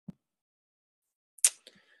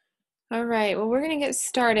All right, well, we're going to get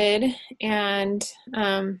started and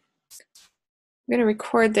I'm going to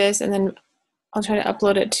record this and then I'll try to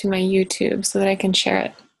upload it to my YouTube so that I can share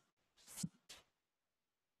it.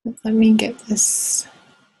 Let me get this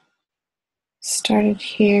started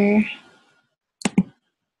here.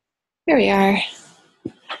 Here we are.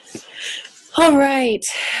 All right,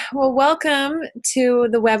 well, welcome to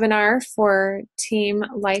the webinar for Team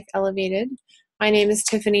Life Elevated. My name is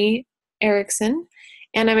Tiffany Erickson,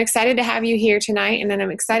 and I'm excited to have you here tonight, and then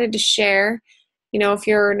I'm excited to share. You know, if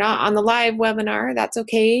you're not on the live webinar, that's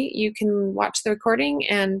okay. You can watch the recording,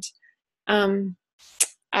 and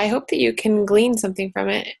I hope that you can glean something from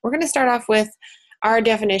it. We're going to start off with our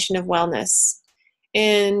definition of wellness,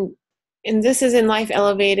 and this is in Life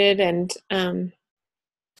Elevated and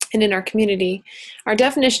in our community. Our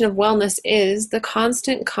definition of wellness is the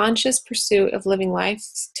constant conscious pursuit of living life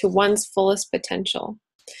to one's fullest potential.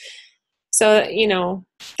 So, you know,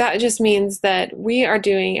 that just means that we are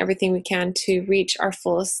doing everything we can to reach our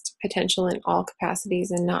fullest potential in all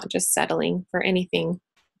capacities and not just settling for anything.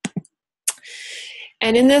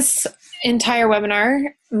 And in this entire webinar,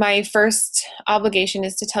 my first obligation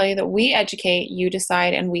is to tell you that we educate, you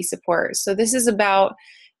decide, and we support. So this is about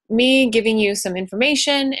me giving you some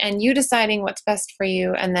information and you deciding what's best for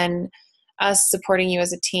you, and then us supporting you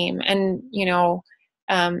as a team. And, you know,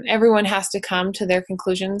 everyone has to come to their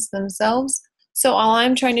conclusions themselves. So all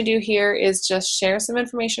I'm trying to do here is just share some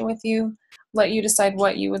information with you, let you decide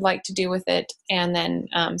what you would like to do with it, and then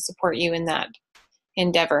support you in that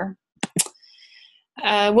endeavor.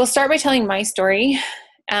 We'll start by telling my story.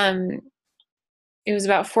 It was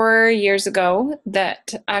about 4 years ago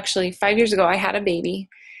that, actually 5 years ago, I had a baby.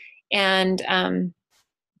 And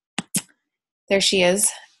there she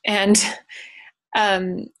is. And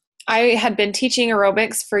I had been teaching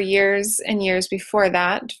aerobics for years and years before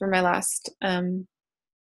that. For my last 2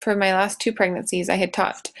 pregnancies, I had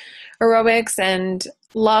taught aerobics and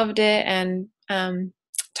loved it, and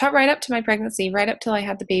taught right up to my pregnancy, right up till I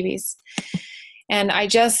had the babies. And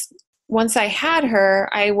once I had her,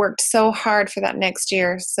 I worked so hard for that next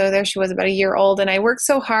year. So there she was, about a year old, and I worked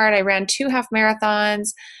so hard. I ran 2 half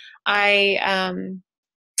marathons. I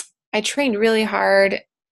trained really hard,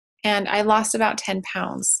 and I lost about 10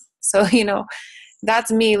 pounds. So, you know,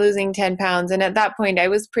 that's me losing 10 pounds. And at that point, I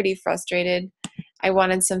was pretty frustrated. I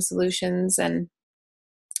wanted some solutions. And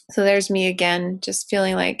so there's me again, just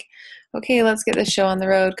feeling like, okay, let's get this show on the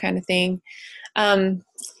road kind of thing.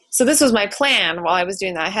 So this was my plan while I was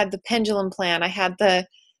doing that. I had the pendulum plan. I had the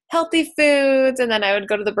healthy foods, and then I would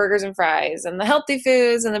go to the burgers and fries, and the healthy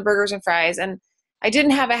foods and the burgers and fries. And I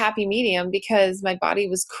didn't have a happy medium because my body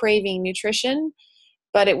was craving nutrition,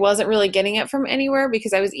 but it wasn't really getting it from anywhere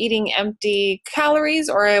because I was eating empty calories,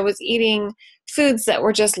 or I was eating foods that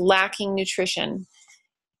were just lacking nutrition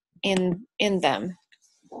in them.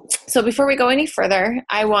 So before we go any further,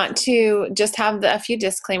 I want to just have a few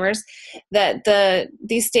disclaimers that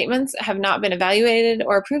these statements have not been evaluated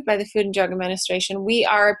or approved by the Food and Drug Administration. We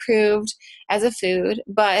are approved as a food,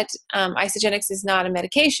 but Isagenix is not a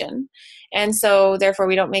medication. And so therefore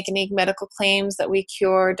we don't make any medical claims that we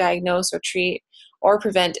cure, diagnose, or treat, or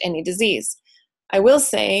prevent any disease. I will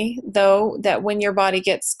say, though, that when your body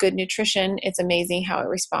gets good nutrition, it's amazing how it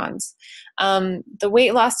responds. The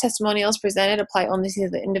weight loss testimonials presented apply only to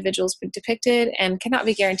the individuals depicted and cannot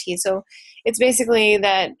be guaranteed. So it's basically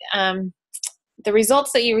that the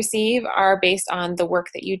results that you receive are based on the work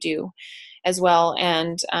that you do as well.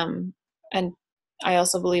 And I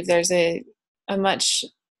also believe there's a much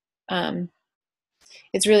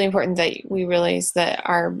it's really important that we realize that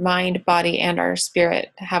our mind, body, and our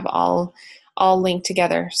spirit have all linked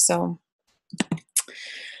together. So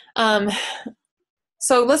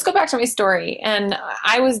let's go back to my story. And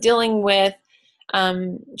I was dealing with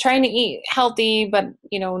trying to eat healthy, but,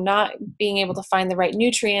 you know, not being able to find the right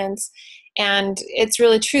nutrients. And it's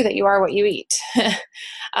really true that you are what you eat.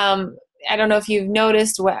 I don't know if you've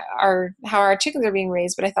noticed how our chickens are being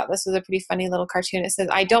raised, but I thought this was a pretty funny little cartoon. It says,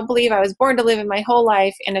 "I don't believe I was born to live in my whole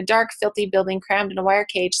life in a dark, filthy building crammed in a wire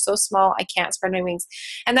cage so small I can't spread my wings."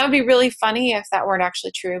 And that would be really funny if that weren't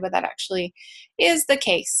actually true, but that actually is the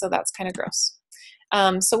case. So that's kind of gross.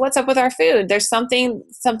 So what's up with our food? There's something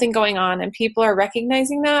going on, and people are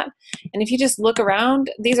recognizing that. And if you just look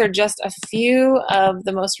around, these are just a few of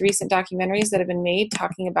the most recent documentaries that have been made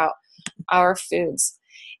talking about our foods.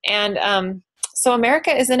 And so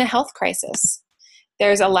America is in a health crisis.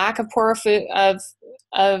 There's a lack of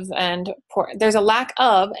there's a lack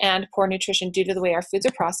of and poor nutrition due to the way our foods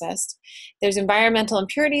are processed. There's environmental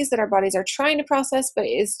impurities that our bodies are trying to process, but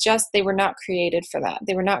it's just they were not created for that.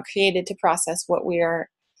 They were not created to process what we are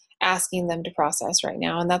asking them to process right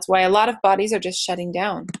now. And that's why a lot of bodies are just shutting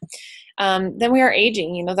down. Then we are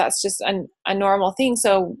aging, that's just a normal thing.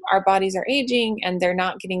 So our bodies are aging and they're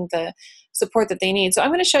not getting the support that they need. So I'm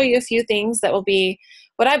going to show you a few things that will be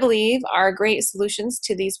what I believe are great solutions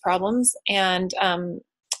to these problems. And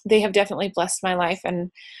they have definitely blessed my life.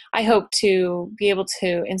 And I hope to be able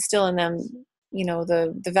to instill in them,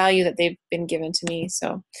 the value that they've been given to me.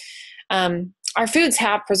 So our foods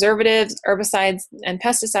have preservatives, herbicides, and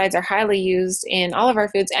pesticides are highly used in all of our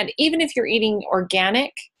foods. And even if you're eating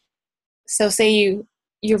organic, so say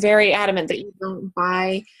you're very adamant that you don't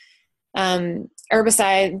buy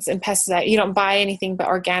herbicides and pesticides, you don't buy anything but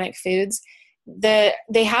organic foods, they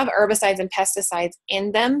have herbicides and pesticides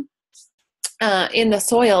in them, in the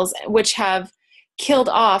soils, which have killed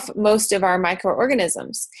off most of our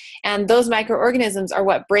microorganisms. And those microorganisms are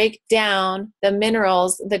what break down the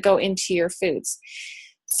minerals that go into your foods.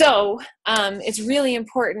 So it's really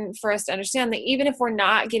important for us to understand that even if we're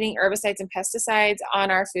not getting herbicides and pesticides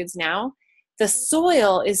on our foods now, the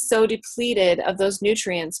soil is so depleted of those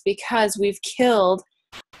nutrients because we've killed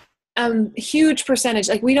a huge percentage.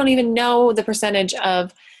 Like, we don't even know the percentage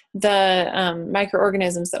of the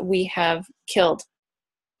microorganisms that we have killed.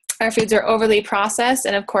 Our foods are overly processed.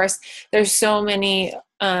 And of course, there's so many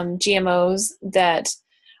GMOs that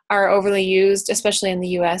are overly used, especially in the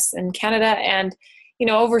US and Canada. And,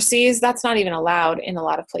 overseas, that's not even allowed in a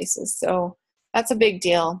lot of places. So that's a big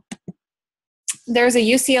deal. There's a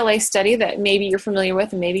UCLA study that maybe you're familiar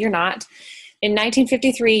with and maybe you're not. In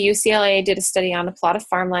 1953, UCLA did a study on a plot of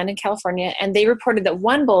farmland in California, and they reported that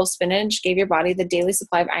one bowl of spinach gave your body the daily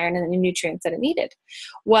supply of iron and the nutrients that it needed.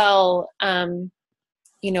 Well,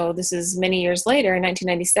 this is many years later, in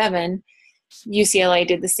 1997, UCLA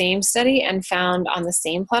did the same study and found on the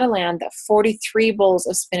same plot of land that 43 bowls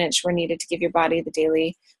of spinach were needed to give your body the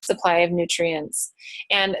daily supply of nutrients.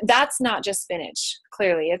 And that's not just spinach,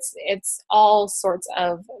 clearly. It's all sorts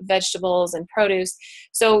of vegetables and produce.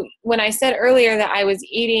 So when I said earlier that I was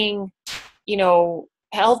eating,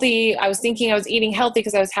 healthy, I was thinking I was eating healthy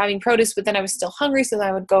because I was having produce, but then I was still hungry, so then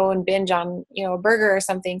I would go and binge on, a burger or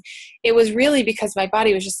something. It was really because my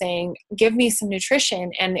body was just saying, give me some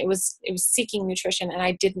nutrition, and it was seeking nutrition, and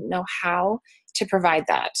I didn't know how to provide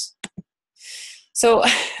that. So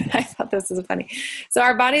I thought this was funny. So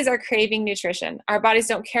our bodies are craving nutrition. Our bodies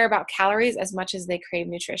don't care about calories as much as they crave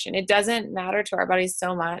nutrition. It doesn't matter to our bodies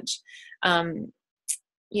so much.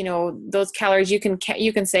 Those calories, you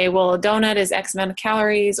can say, well, a donut is X amount of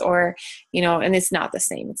calories, or, and it's not the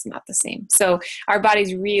same. It's not the same. So our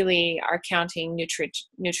bodies really are counting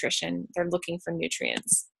nutrition. They're looking for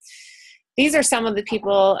nutrients. These are some of the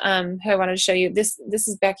people who I wanted to show you. This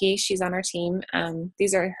is Becky. She's on our team.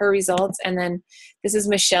 These are her results. And then this is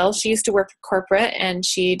Michelle. She used to work for corporate, and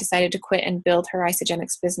she decided to quit and build her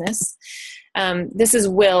Isagenix business. This is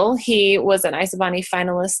Will. He was an Isabani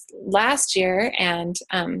finalist last year and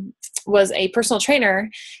was a personal trainer,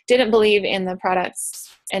 didn't believe in the products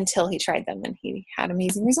until he tried them, and he had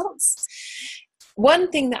amazing results.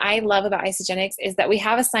 One thing that I love about Isagenix is that we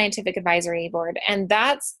have a scientific advisory board, and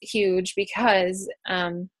that's huge because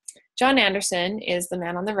John Anderson is the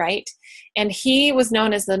man on the right, and he was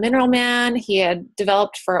known as the Mineral Man. He had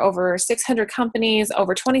developed for over 600 companies,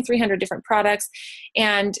 over 2,300 different products,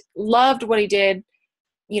 and loved what he did.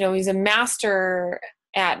 He's a master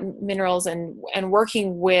at minerals and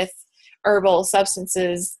working with herbal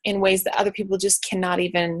substances in ways that other people just cannot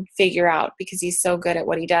even figure out because he's so good at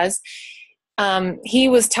what he does. He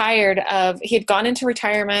was tired he had gone into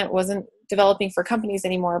retirement, wasn't developing for companies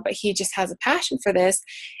anymore, but he just has a passion for this.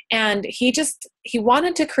 And he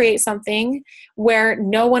wanted to create something where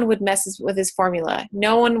no one would mess with his formula.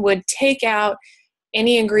 No one would take out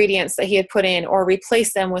any ingredients that he had put in or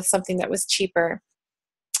replace them with something that was cheaper.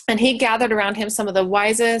 And he gathered around him some of the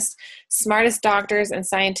wisest, smartest doctors and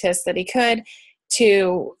scientists that he could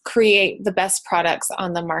to create the best products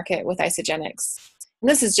on the market with Isagenix. And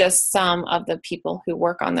this is just some of the people who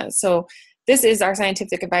work on this. So this is our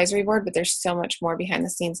scientific advisory board, but there's so much more behind the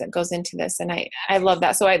scenes that goes into this. And I love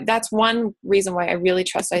that. So that's one reason why I really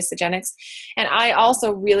trust Isagenix. And I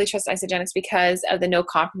also really trust Isagenix because of the no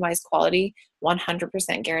compromise quality,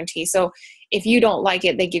 100% guarantee. So if you don't like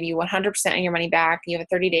it, they give you 100% of your money back. You have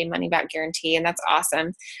a 30-day money back guarantee, and that's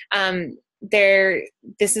awesome.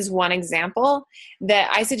 This is one example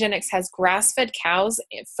that Isagenix has grass-fed cows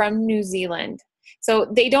from New Zealand. So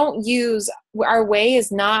they don't use, our whey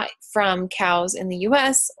is not from cows in the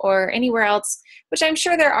US or anywhere else, which I'm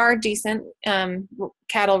sure there are decent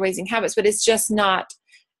cattle raising habits, but it's just not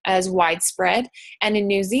as widespread. And in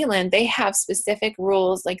New Zealand, they have specific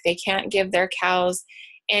rules, like they can't give their cows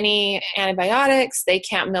any antibiotics. They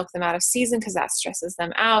can't milk them out of season because that stresses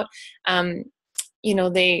them out. You know,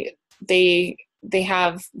 they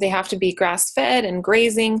have to be grass fed and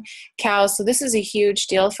grazing cows. So this is a huge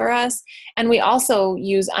deal for us. And we also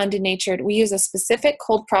use undenatured. We use a specific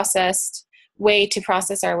cold processed way to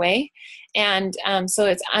process our whey. And so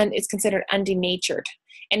it's considered undenatured.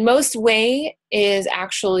 And most whey is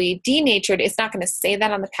actually denatured. It's not going to say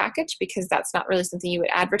that on the package because that's not really something you would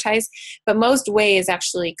advertise. But most whey is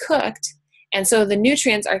actually cooked. And so the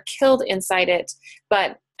nutrients are killed inside it.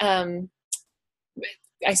 But Isagenix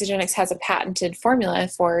has a patented formula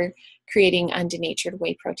for creating undenatured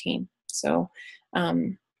whey protein. So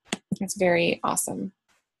it's very awesome.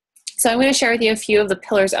 So I'm going to share with you a few of the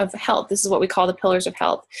pillars of health. This is what we call the pillars of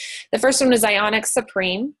health. The first one is Ionix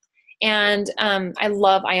Supreme. And I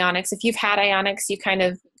love Ionix. If you've had Ionix, you kind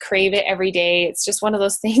of crave it every day. It's just one of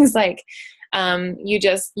those things like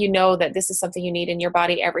you know that this is something you need in your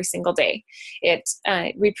body every single day. It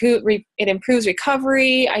improves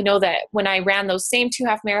recovery. I know that when I ran those same 2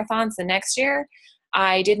 half marathons the next year,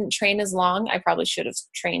 I didn't train as long. I probably should have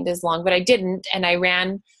trained as long, but I didn't. And I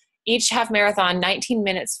ran each half marathon 19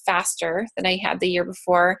 minutes faster than I had the year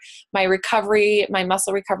before. My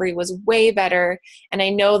muscle recovery was way better. And I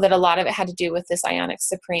know that a lot of it had to do with this Ionix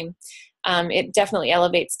Supreme. It definitely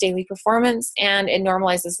elevates daily performance and it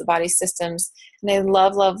normalizes the body's systems. And I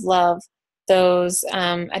love, love, love those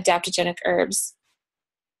adaptogenic herbs.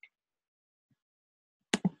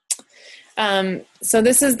 So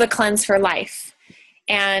this is the Cleanse for Life.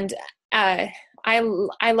 And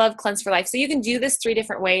I love Cleanse for Life. So you can do this 3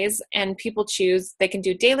 different ways and people choose. They can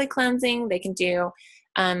do daily cleansing. They can do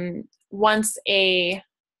once a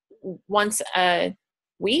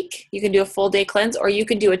week. You can do a full day cleanse, or you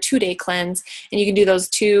can do a 2-day cleanse, and you can do those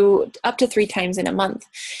 2 up to 3 times in a month.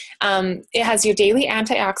 It has your daily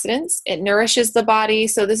antioxidants. It nourishes the body.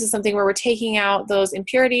 So this is something where we're taking out those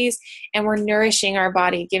impurities and we're nourishing our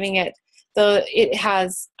body, giving it it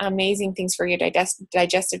has amazing things for your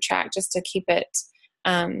digestive tract just to keep it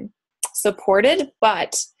supported.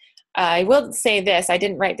 But I will say this, I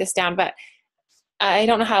didn't write this down, but I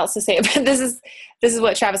don't know how else to say it, but this is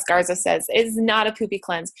what Travis Garza says. It's not a poopy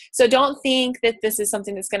cleanse. So don't think that this is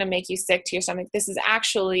something that's going to make you sick to your stomach. This is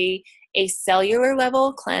actually a cellular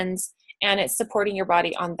level cleanse, and it's supporting your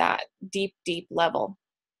body on that deep, deep level.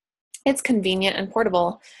 It's convenient and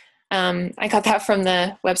portable. I got that from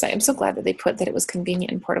the website. I'm so glad that they put that it was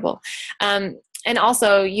convenient and portable. And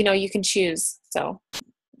also, you can choose. So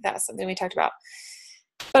that's something we talked about.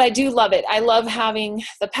 But I do love it. I love having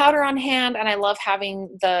the powder on hand, and I love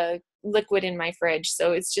having the liquid in my fridge.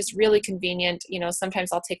 So it's just really convenient.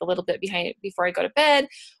 Sometimes I'll take a little bit behind it before I go to bed,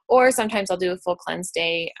 or sometimes I'll do a full cleanse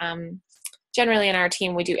day. Generally in our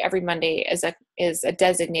team, we do every Monday is a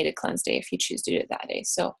designated cleanse day if you choose to do it that day.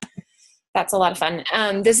 So that's a lot of fun.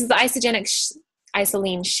 This is the Isagenix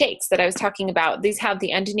Isoline shakes that I was talking about. These have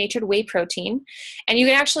the undenatured whey protein, and you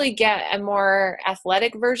can actually get a more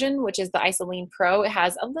athletic version, which is the Isoline Pro. It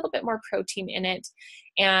has a little bit more protein in it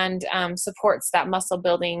and supports that muscle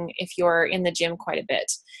building if you're in the gym quite a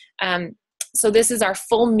bit. So this is our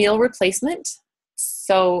full meal replacement.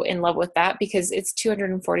 So in love with that because it's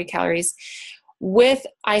 240 calories with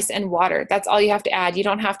ice and water. That's all you have to add. You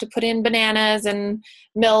don't have to put in bananas and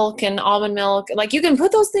milk and almond milk. Like, you can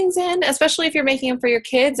put those things in, especially if you're making them for your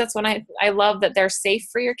kids. That's when I love that they're safe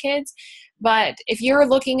for your kids. But if you're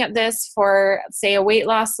looking at this for, say, a weight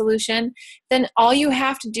loss solution, then all you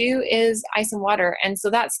have to do is ice and water. And so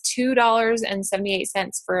that's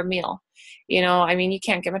 $2.78 for a meal. You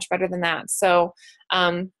can't get much better than that. So,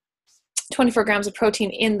 24 grams of protein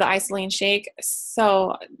in the Isoline shake.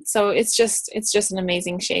 So it's just an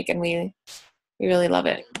amazing shake, and we really love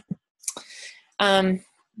it. I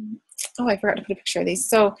forgot to put a picture of these.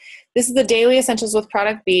 So this is the Daily Essentials with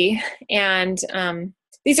Product B, and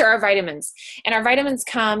these are our vitamins. And our vitamins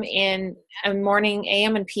come in a morning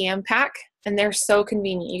AM and PM pack, and they're so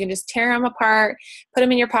convenient. You can just tear them apart, put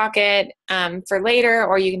them in your pocket for later,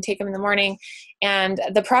 or you can take them in the morning. And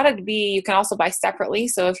the Product B you can also buy separately.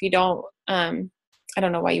 So if you don't, I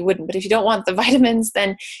don't know why you wouldn't, but if you don't want the vitamins,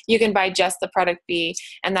 then you can buy just the Product B,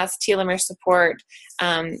 and that's telomere support.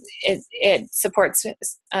 It supports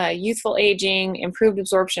youthful aging, improved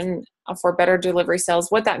absorption for better delivery cells.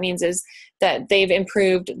 What that means is that they've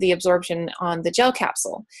improved the absorption on the gel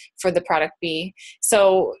capsule for the Product B.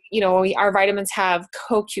 So, our vitamins have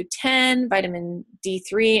CoQ10, vitamin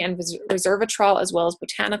D3, and resveratrol, as well as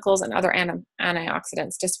botanicals and other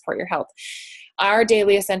antioxidants to support your health. Our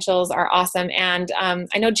daily essentials are awesome. And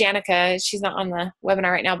I know Janica, she's not on the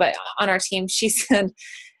webinar right now, but on our team, she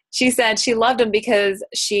said she loved them because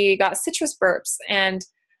she got citrus burps. And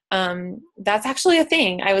that's actually a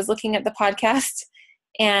thing. I was looking at the podcast,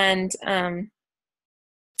 and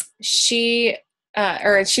she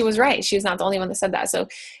was right. She was not the only one that said that. So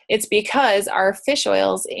it's because our fish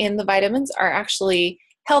oils in the vitamins are actually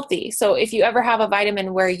healthy. So if you ever have a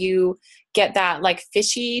vitamin where you get that like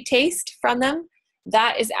fishy taste from them,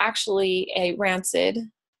 that is actually a rancid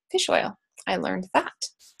fish oil. I learned that.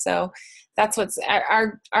 So that's what's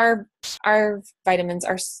our vitamins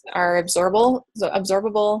are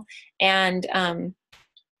absorbable and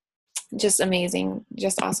just amazing,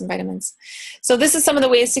 just awesome vitamins. So this is some of the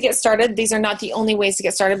ways to get started. These are not the only ways to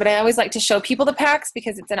get started, but I always like to show people the packs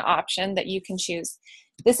because it's an option that you can choose.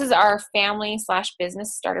 This is our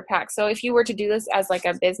family/business starter pack. So if you were to do this as like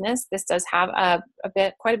a business, this does have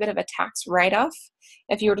quite a bit of a tax write-off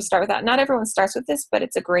if you were to start with that. Not everyone starts with this, but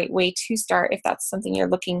it's a great way to start if that's something you're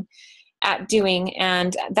looking at doing.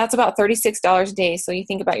 And that's about $36 a day. So you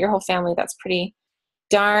think about your whole family, that's pretty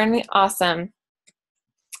darn awesome.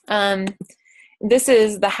 This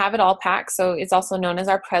is the Have It All pack, so it's also known as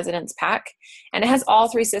our President's Pack, and it has all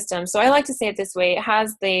 3 systems. So I like to say it this way: it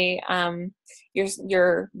has the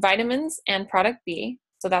your vitamins and product B,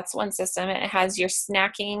 so that's one system. It has your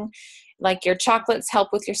snacking, like your chocolates help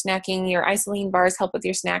with your snacking, your isolene bars help with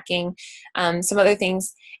your snacking, some other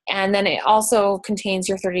things, and then it also contains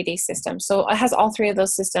your 30-day system. So it has all 3 of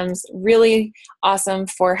those systems. Really awesome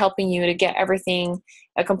for helping you to get everything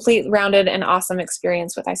a complete, rounded, and awesome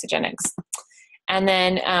experience with Isagenix. And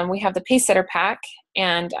then we have the Pace Setter pack,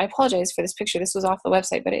 and I apologize for this picture. This was off the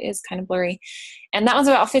website, but it is kind of blurry. And that one's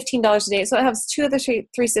about $15 a day. So it has 2 of the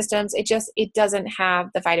 3 systems. It doesn't have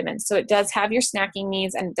the vitamins. So it does have your snacking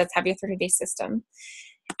needs, and it does have your 30-day system.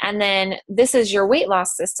 And then this is your weight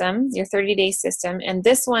loss system, your 30-day system. And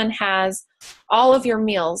this one has all of your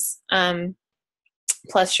meals,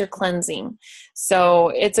 plus your cleansing. So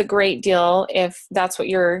it's a great deal if that's what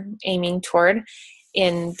you're aiming toward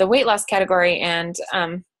in the weight loss category. And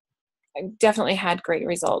I definitely had great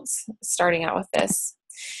results starting out with this.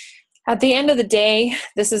 At the end of the day,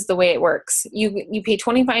 this is the way it works. You pay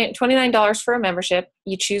 $29 for a membership.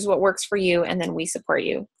 You choose what works for you, and then we support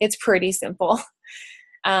you. It's pretty simple.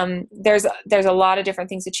 There's a lot of different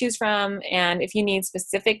things to choose from. And if you need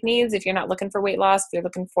specific needs, if you're not looking for weight loss, if you're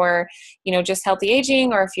looking for, just healthy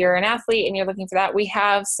aging, or if you're an athlete and you're looking for that, we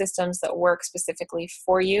have systems that work specifically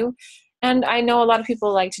for you. And I know a lot of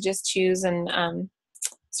people like to just choose and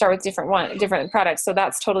start with different products. So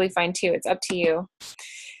that's totally fine too. It's up to you.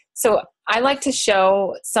 So I like to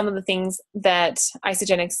show some of the things that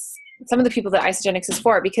some of the people that Isagenix is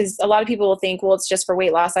for, because a lot of people will think, well, it's just for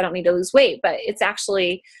weight loss, I don't need to lose weight, but it's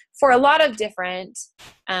actually for a lot of different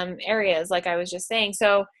areas, like I was just saying.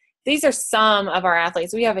 So these are some of our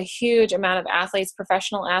athletes. We have a huge amount of athletes,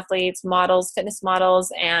 professional athletes, models, fitness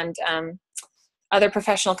models, and other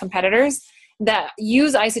professional competitors that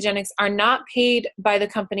use Isagenix are not paid by the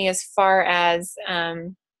company, as far as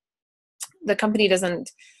the company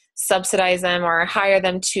doesn't subsidize them or hire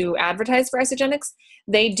them to advertise for Isagenix.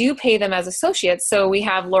 They do pay them as associates. So we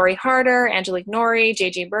have Lori Harder, Angelique Nori,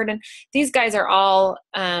 JJ Burden. These guys are all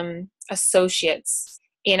associates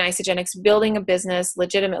in Isagenix, building a business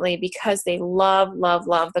legitimately because they love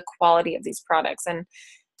the quality of these products. And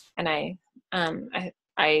I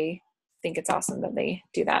think it's awesome that they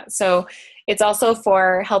do that. So it's also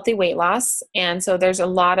for healthy weight loss. And so there's a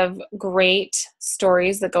lot of great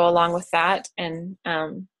stories that go along with that. And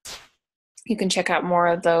you can check out more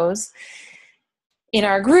of those in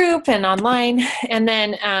our group and online. And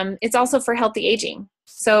then it's also for healthy aging.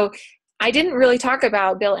 So I didn't really talk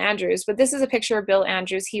about Bill Andrews, but this is a picture of Bill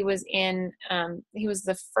Andrews. He was he was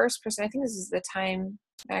the first person, I think this is the Time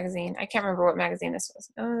magazine. I can't remember what magazine this was.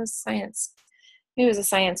 Oh, it was Science. It was a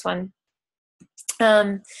science one.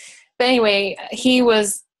 But anyway, he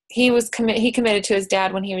committed to his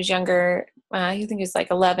dad when he was younger. I think he was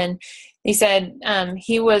like 11. He said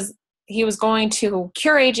he was going to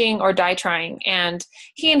cure aging or die trying. And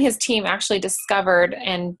he and his team actually discovered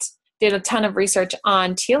and did a ton of research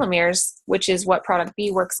on telomeres, which is what Product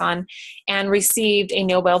B works on, and received a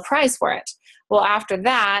Nobel Prize for it. Well, after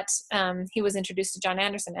that, he was introduced to John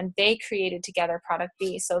Anderson, and they created together Product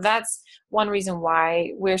B. So that's one reason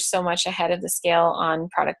why we're so much ahead of the scale on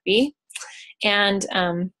Product B. And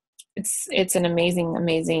it's an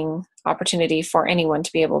amazing opportunity for anyone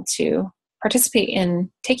to be able to participate in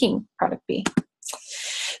taking Product B.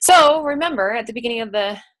 So remember, at the beginning of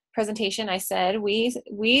the presentation, I said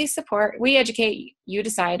we support, we educate, you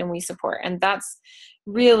decide, and we support. And that's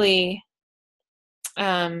really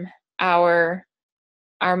our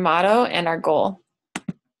motto and our goal.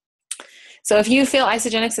 So if you feel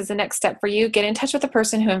Isagenix is the next step for you, get in touch with the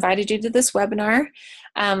person who invited you to this webinar.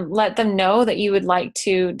 let them know that you would like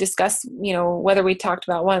to discuss, whether we talked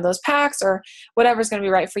about one of those packs or whatever's going to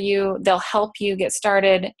be right for you. They'll help you get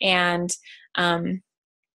started. And I'd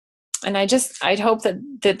hope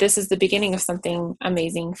that this is the beginning of something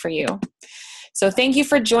amazing for you. So thank you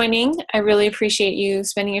for joining. I really appreciate you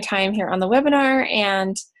spending your time here on the webinar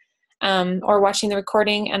and or watching the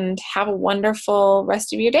recording, and have a wonderful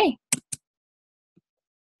rest of your day.